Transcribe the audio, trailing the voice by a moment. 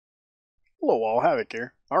Hello all, Havoc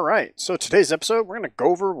here. Alright, so today's episode, we're going to go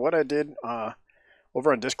over what I did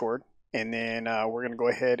over on Discord, and then we're going to go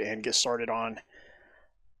ahead and get started on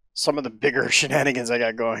some of the bigger shenanigans I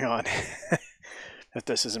got going on, if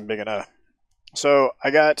this isn't big enough. So I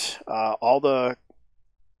got all the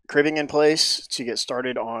cribbing in place to get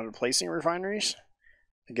started on placing refineries,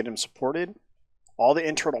 to get them supported. All the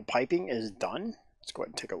internal piping is done. Let's go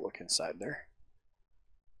ahead and take a look inside there.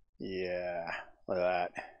 Yeah, look at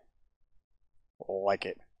that. Like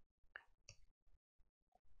it.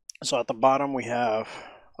 So at the bottom we have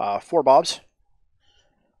 4 bobs,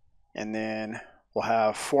 and then we'll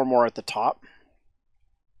have 4 more at the top,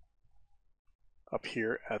 up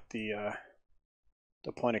here at the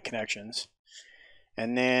point of connections,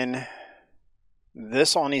 and then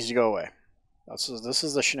this all needs to go away. This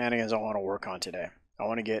is the shenanigans I want to work on today. I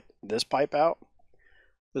want to get this pipe out,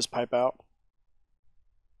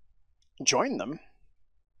 join them,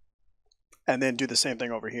 and then do the same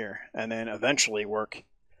thing over here, and then eventually work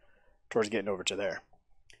towards getting over to there.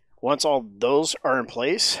 Once all those are in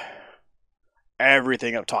place,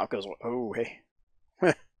 everything up top goes, oh, hey.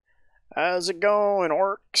 How's it going,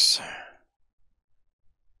 Orks?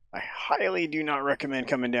 I highly do not recommend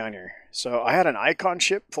coming down here. So I had an icon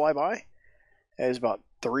ship fly by. It was about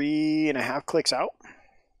 3.5 clicks out.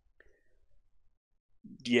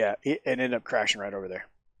 Yeah, it ended up crashing right over there.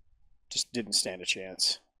 Just didn't stand a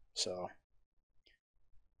chance. So,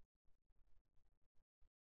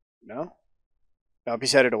 no. Nope,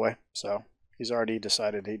 he's headed away. So he's already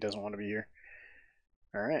decided he doesn't want to be here.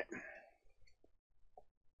 All right.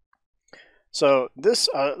 So this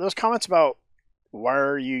those comments about why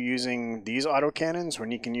are you using these autocannons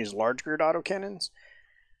when you can use large grid autocannons?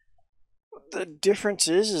 The difference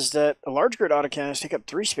is that a large grid autocannons take up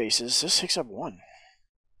 3 spaces. This takes up 1.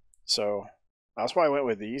 So that's why I went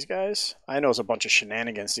with these guys. I know it's a bunch of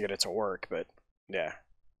shenanigans to get it to work, but yeah,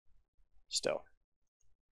 still.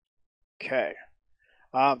 Okay.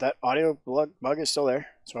 That audio bug is still there,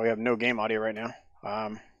 so we have no game audio right now.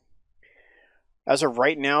 As of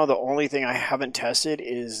right now, the only thing I haven't tested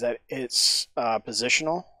is that it's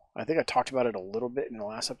positional. I think I talked about it a little bit in the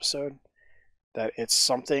last episode, that it's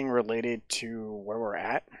something related to where we're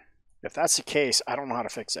at. If that's the case, I don't know how to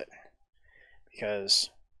fix it,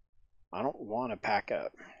 because I don't want to pack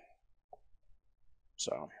up.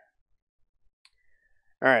 So, all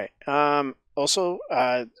right. Also,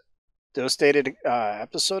 it was stated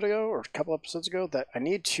episode ago, or a couple episodes ago, that I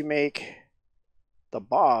need to make the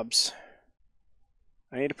bobs.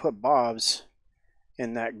 I need to put bobs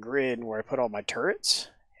in that grid where I put all my turrets,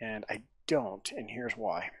 and I don't, and here's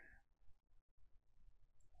why.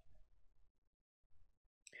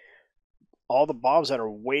 All the bobs that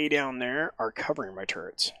are way down there are covering my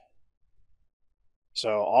turrets. So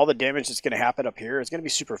all the damage that's going to happen up here is going to be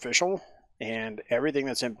superficial, and everything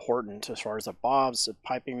that's important as far as the bobs, the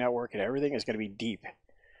piping network, and everything is going to be deep.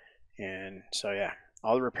 And so yeah,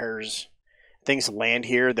 all the repairs, things land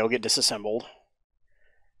here, they'll get disassembled,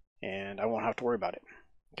 and I won't have to worry about it,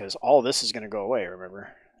 because all this is going to go away,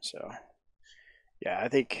 remember? So yeah, I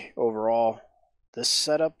think overall this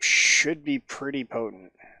setup should be pretty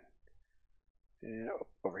potent. Yeah,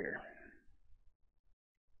 over here.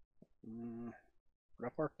 Where I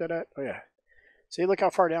parked that at? Oh yeah. See, look how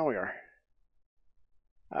far down we are.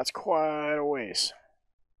 That's quite a ways.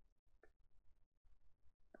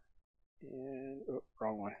 And oh,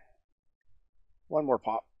 wrong one. One more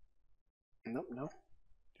pop. Nope, no.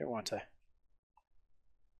 Didn't want to.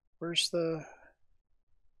 Where's the...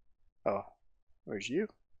 Oh, where's you?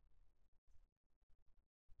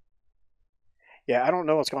 Yeah, I don't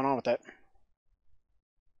know what's going on with that.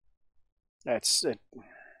 That's it.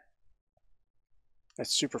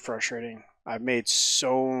 That's super frustrating. I've made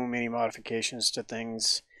so many modifications to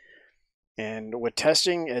things, and with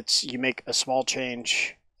testing, it's you make a small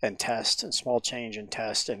change and test, and small change and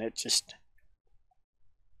test, and it just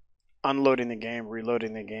unloading the game,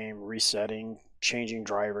 reloading the game, resetting, changing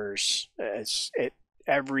drivers.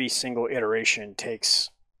 Every single iteration takes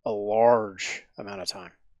a large amount of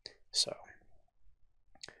time. So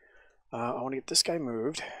I want to get this guy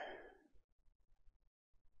moved,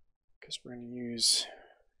 because we're going to use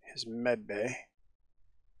his med bay.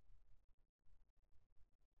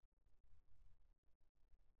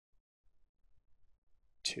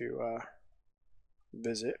 To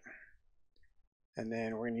visit. And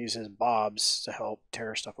then we're going to use his bobs to help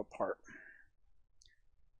tear stuff apart.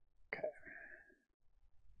 Okay.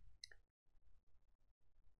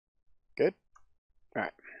 Good? All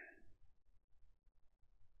right.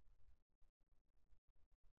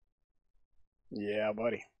 Yeah,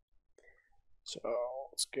 buddy. So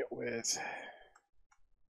let's get with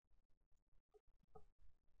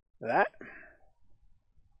that.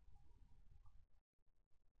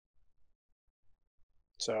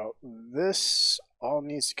 So this all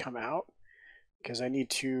needs to come out because I need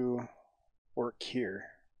to work here.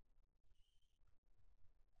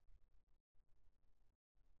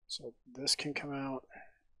 So this can come out.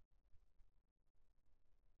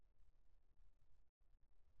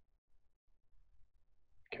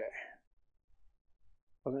 Okay.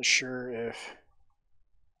 Wasn't sure if...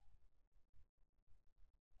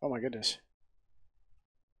 Oh my goodness.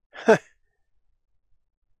 All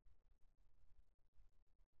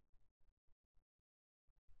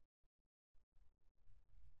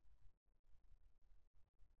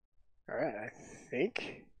right, I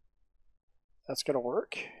think that's going to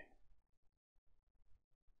work.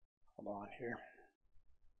 Hold on here.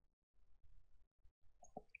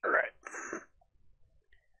 All right.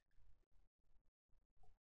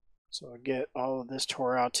 So I'll get all of this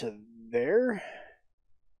tore out to there.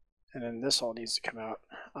 And then this all needs to come out.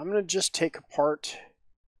 I'm going to just take apart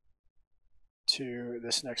to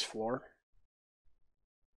this next floor.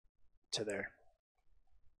 To there.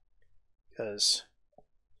 Because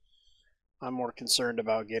I'm more concerned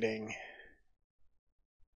about getting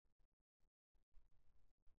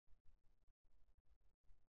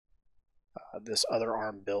this other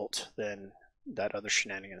arm built than that other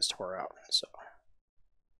shenanigans tore out. So,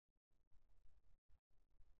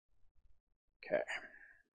 okay.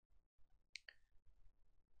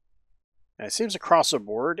 And it seems across the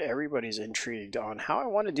board, everybody's intrigued on how I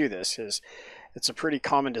want to do this, because it's a pretty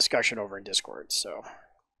common discussion over in Discord. So,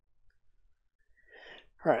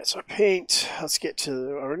 all right, so paint. Let's get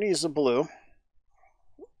to, I need the blue.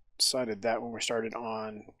 Decided that when we started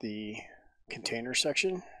on the container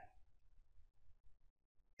section.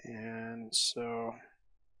 And so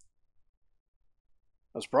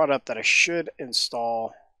I was brought up that I should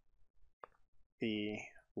install the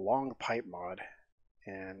long pipe mod,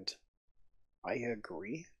 and I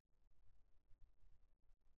agree.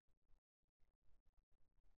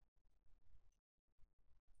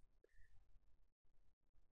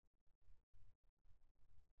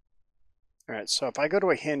 All right, so if I go to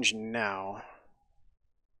a hinge now,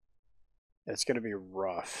 it's going to be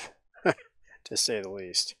rough, to say the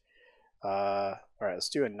least. All right, let's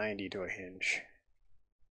do a 90 to a hinge.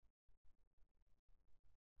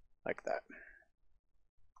 Like that.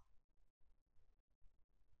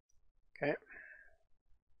 Okay.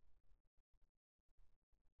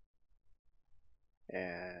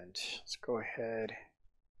 And let's go ahead,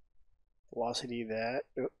 velocity that.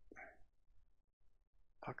 Oop.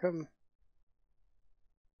 How come?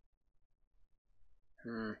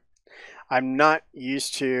 I'm not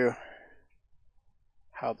used to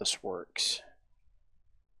how this works.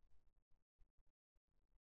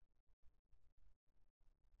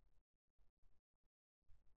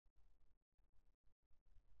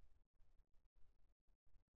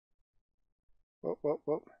 Whoop, whoop,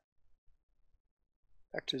 whoop.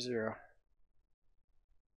 Back to 0.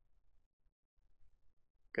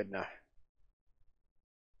 Good enough.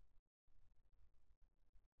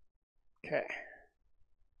 Okay.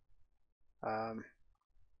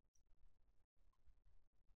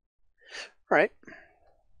 Right.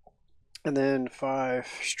 And then 5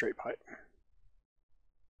 straight pipe.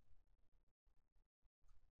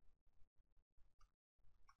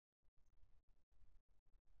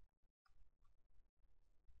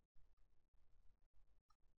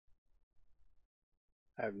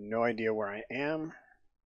 I have no idea where I am.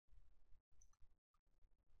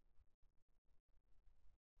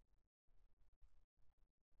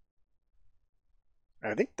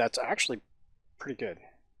 I think that's actually pretty good.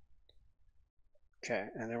 Okay,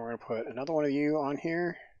 and then we're going to put another one of you on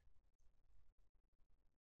here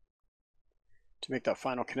to make that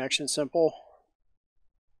final connection simple.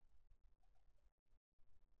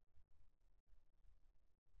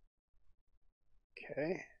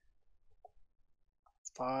 Okay.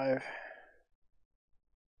 5.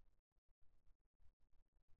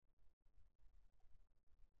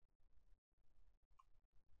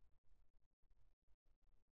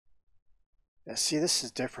 Yeah, see, this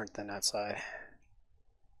is different than that side.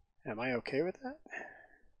 Am I okay with that?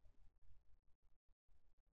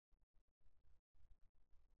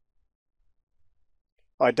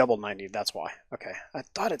 Oh, I double 90, that's why. Okay, I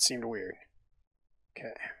thought it seemed weird.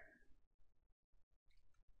 Okay.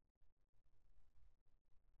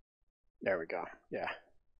 There we go, yeah.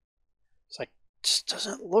 It's like, just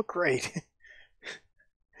doesn't look right.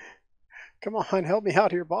 Come on, help me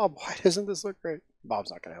out here, Bob. Why doesn't this look great?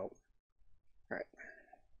 Bob's not going to help. All right.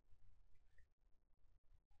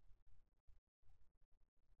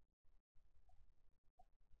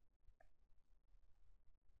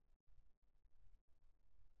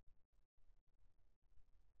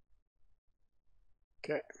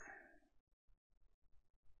 Okay.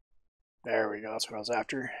 There we go. That's what I was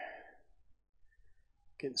after.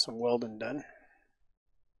 Getting some welding done.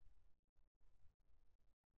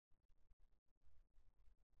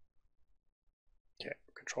 Okay,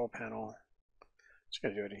 control panel. Just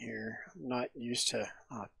gonna do it in here. I'm not used to,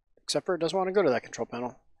 except for it doesn't want to go to that control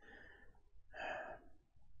panel.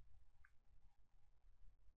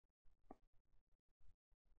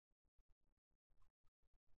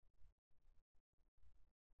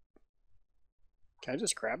 Can I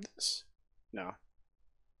just grab this? No.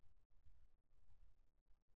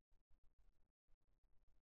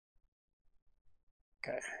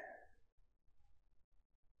 Okay.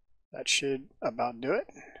 That should about do it.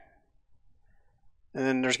 And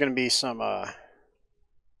then there's going to be some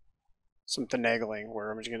finagling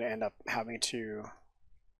where I'm just going to end up having to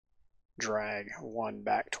drag one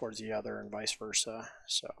back towards the other and vice versa.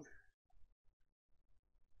 So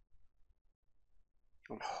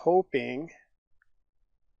I'm hoping.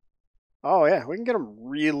 Oh yeah, we can get them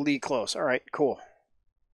really close. All right, cool.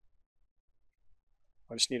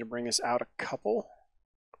 I just need to bring this out a couple.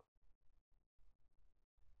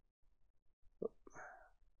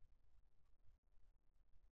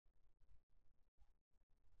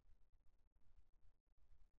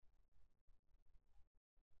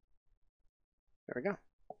 There we go.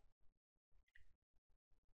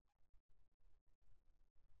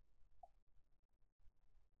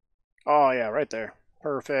 Oh yeah, right there.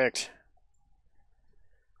 Perfect.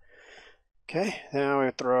 Okay, now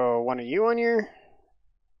we throw one of you on here.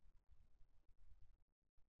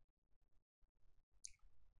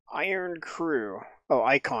 Iron crew. Oh,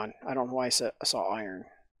 icon. I don't know why I saw iron.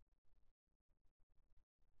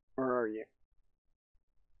 Where are you?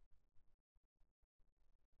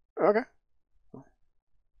 Okay.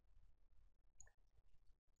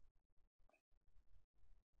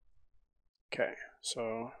 Okay,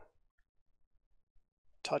 so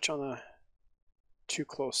touch on the too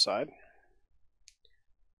close side.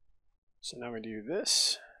 So now we do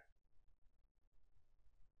this.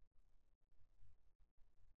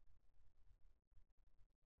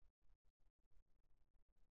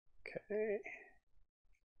 Okay.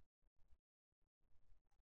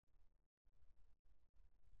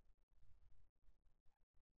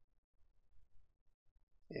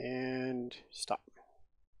 And stop.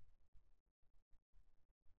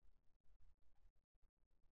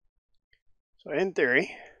 So in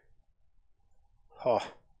theory, oh,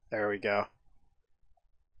 there we go.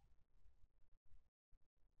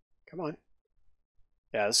 Come on.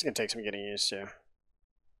 Yeah, this is going to take some getting used to.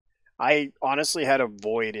 I honestly had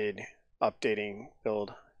avoided updating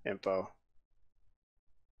build info.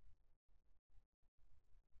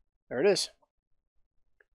 There it is.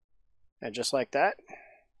 And just like that.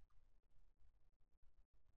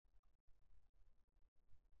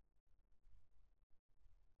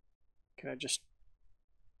 Can I just,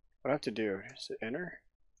 what do I have to do? Is it enter?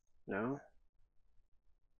 No.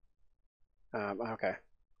 Okay.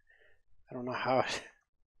 I don't know how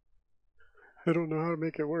I don't know how to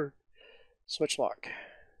make it work. Switch lock.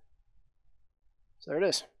 So there it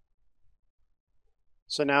is.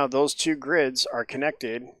 So now those two grids are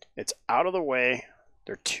connected. It's out of the way.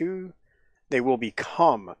 They will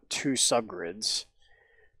become two subgrids.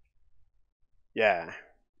 Yeah.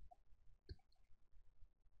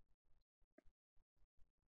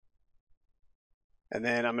 And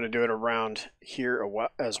then I'm going to do it around here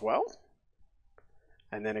as well.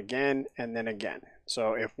 And then again, and then again.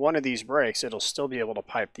 So if one of these breaks, it'll still be able to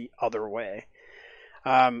pipe the other way.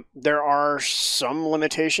 There are some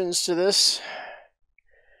limitations to this,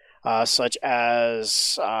 such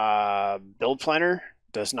as Build Planner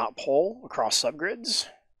does not pull across subgrids.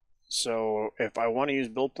 So if I want to use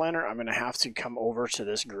Build Planner, I'm going to have to come over to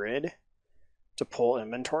this grid to pull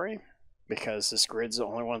inventory, because this grid's the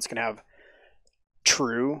only one that's going to have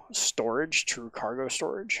true storage, true cargo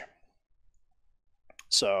storage.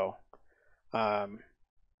 So,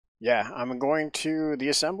 yeah, I'm going to, the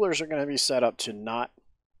assemblers are going to be set up to not,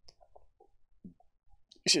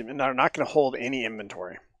 excuse me, they're not going to hold any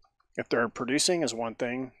inventory. If they're producing is one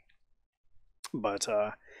thing, but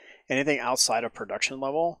anything outside of production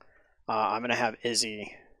level, I'm going to have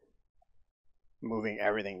Izzy moving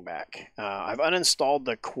everything back. I've uninstalled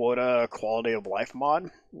the Quota quality of life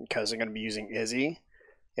mod because I'm going to be using Izzy.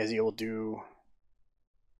 Izzy will do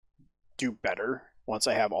better once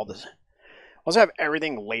I have all this. Once I have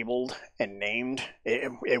everything labeled and named,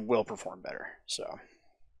 it will perform better. So,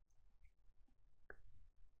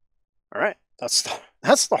 all right, that's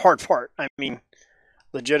the hard part. I mean,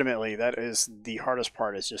 legitimately, that is the hardest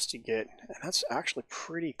part, is just to get, and that's actually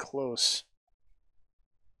pretty close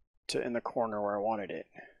to in the corner where I wanted it.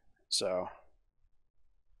 So,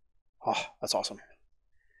 oh, that's awesome.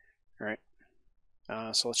 All right.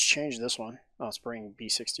 So let's change this one. Let's bring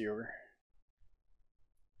B60 over.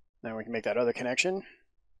 Then we can make that other connection.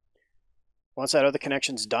 Once that other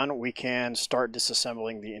connection's done, we can start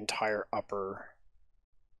disassembling the entire upper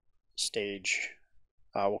stage.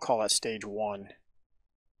 We'll call that stage 1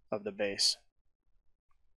 of the base.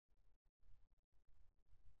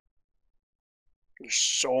 There's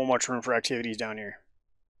so much room for activities down here.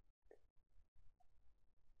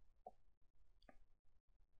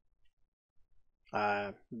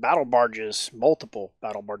 Battle barges, multiple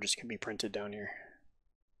battle barges can be printed down here.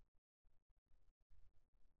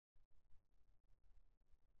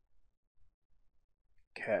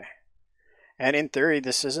 Okay. And in theory,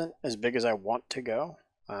 this isn't as big as I want to go.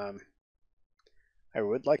 I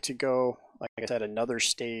would like to go, like I said, another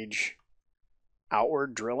stage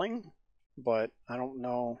outward drilling, but I don't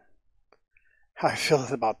know how I feel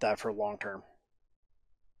about that for long term.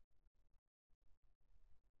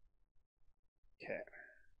 Okay.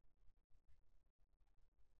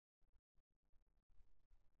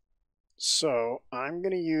 So I'm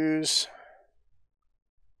going to use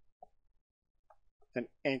an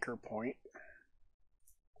anchor point.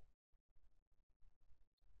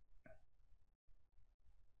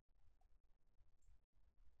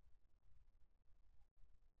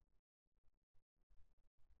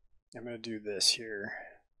 I'm going to do this here.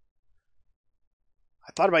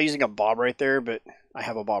 I thought about using a bob right there, but I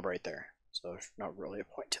have a bob right there. So there's not really a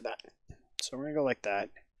point to that. So we're going to go like that,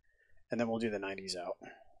 and then we'll do the 90s out.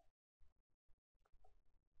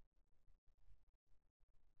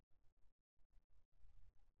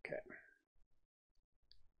 Okay.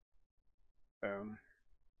 Boom.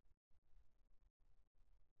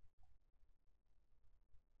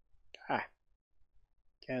 Ah.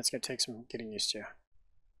 Okay, it's going to take some getting used to.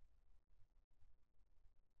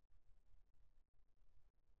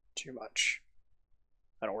 Too much.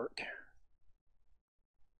 That'll work.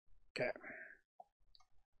 Okay.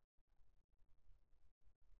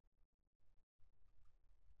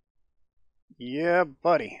 Yeah,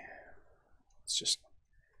 buddy. Let's just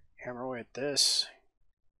hammer away at this.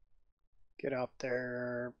 Get out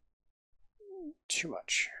there. Too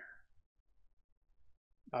much.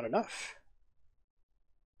 Not enough.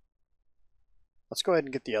 Let's go ahead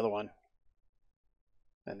and get the other one.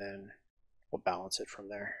 And then we'll balance it from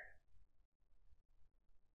there.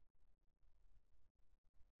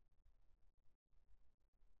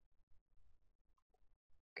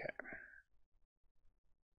 Okay.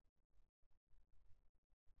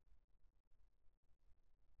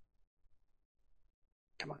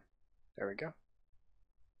 Come on. There we go.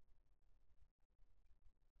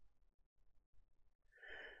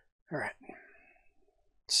 All right.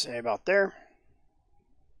 Say about there.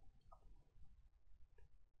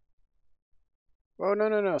 Oh, no,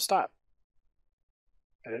 no, no, stop.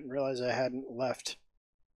 I didn't realize I hadn't left.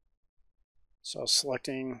 So I was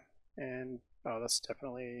selecting, and oh, that's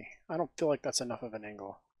definitely, I don't feel like that's enough of an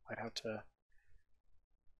angle. I'd have to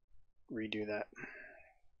redo that.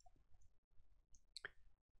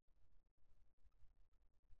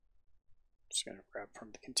 Just going to grab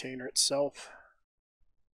from the container itself.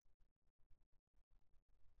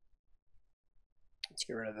 Let's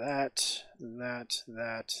get rid of that,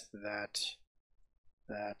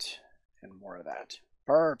 that, and more of that.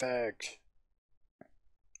 Perfect.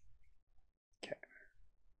 Okay.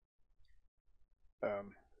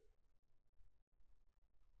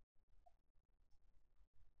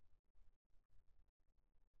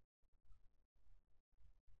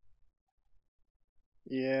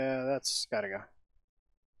 Yeah, that's gotta go.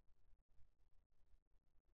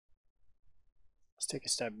 Let's take a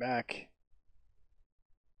step back.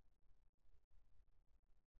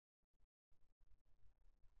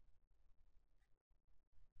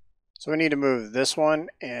 So we need to move this one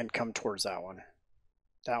and come towards that one.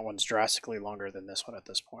 That one's drastically longer than this one at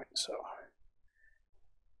this point, so.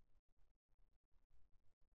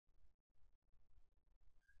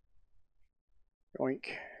 Yoink.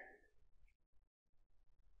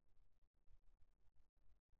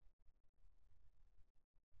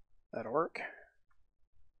 That'll work.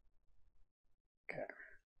 Okay.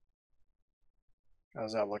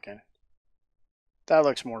 How's that looking? That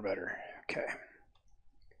looks more better. Okay.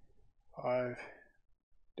 5.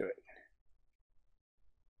 Do it.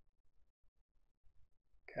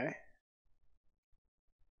 Okay.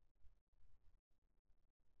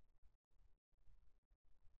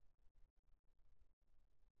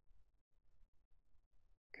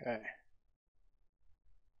 Okay.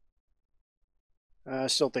 I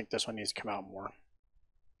still think this one needs to come out more.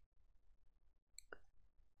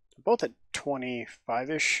 So both at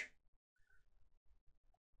 25-ish.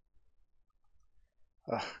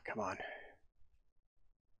 Oh, come on.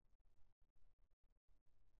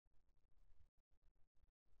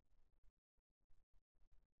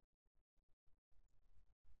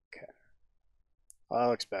 Okay. Oh, that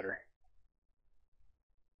looks better.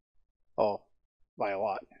 Oh, by a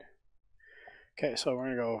lot. Okay, so we're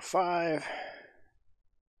gonna go 5.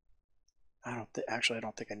 Actually, I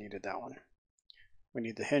don't think I needed that one. We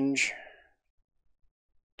need the hinge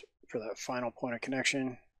for that final point of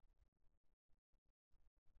connection.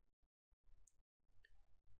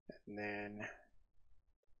 And then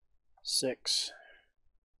 6.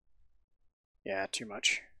 Yeah, too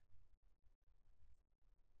much.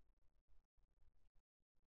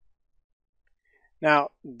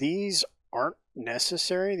 Now, these aren't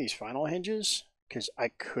necessary, these final hinges, because I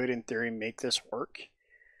could, in theory, make this work.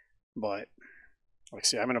 But, let's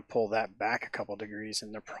see, I'm going to pull that back a couple degrees,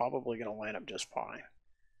 and they're probably going to line up just fine.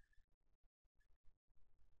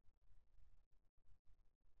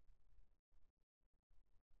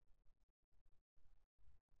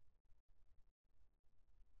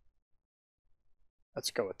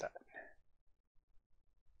 Let's go with that.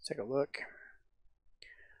 Let's take a look.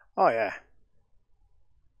 Oh, yeah.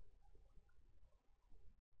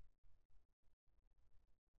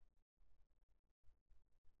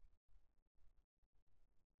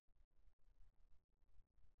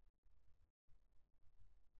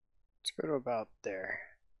 Let's go to about there.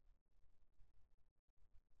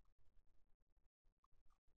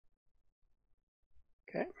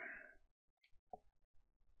 Okay.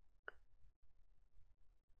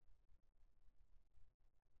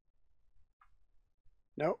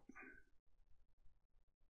 Nope.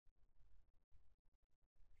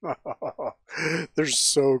 They're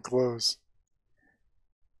so close.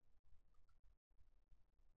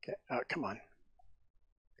 Okay, come on.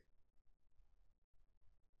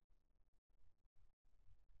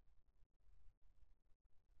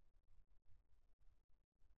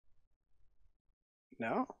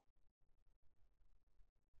 No?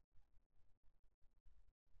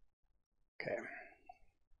 Okay.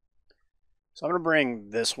 So I'm going to bring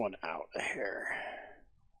this one out a hair.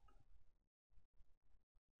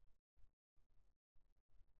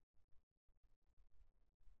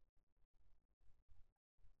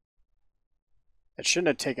 It shouldn't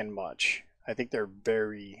have taken much. I think they're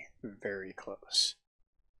very, very close.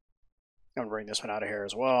 I'm going to bring this one out of here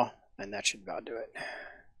as well, and that should about do it.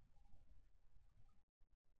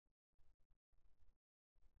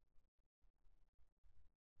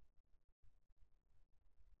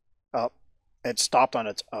 Oh, it stopped on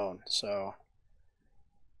its own, so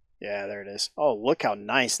yeah, there it is. Oh, look how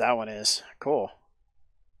nice that one is. Cool.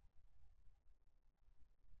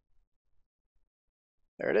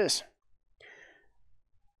 There it is.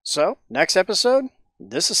 So, next episode,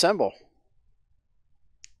 disassemble.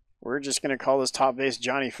 We're just going to call this top base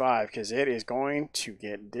Johnny 5 because it is going to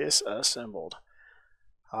get disassembled.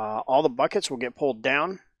 All the buckets will get pulled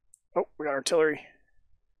down. Oh, we got artillery.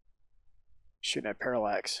 Shooting at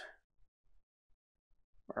Parallax.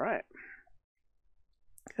 All right.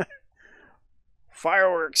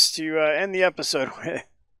 Fireworks to end the episode with.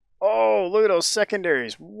 Oh, look at those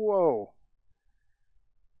secondaries. Whoa.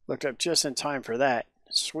 Looked up just in time for that.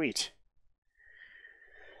 Sweet.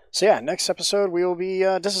 So yeah, next episode we will be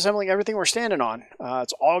disassembling everything we're standing on.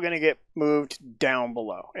 It's all going to get moved down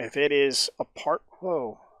below. If it is a part...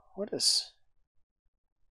 Whoa. What is...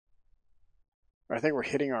 I think we're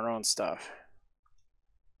hitting our own stuff.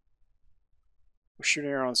 We're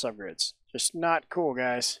shooting our own subgrids. Just not cool,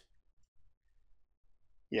 guys.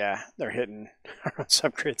 Yeah, they're hitting our own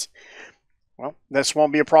subgrids. Well, this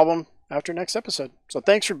won't be a problem after next episode. So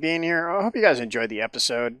thanks for being here. I hope you guys enjoyed the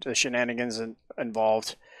episode, the shenanigans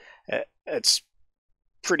involved. It's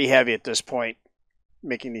pretty heavy at this point,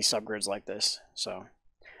 making these subgrids like this. So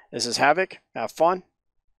this is Havoc. Have fun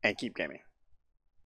and keep gaming.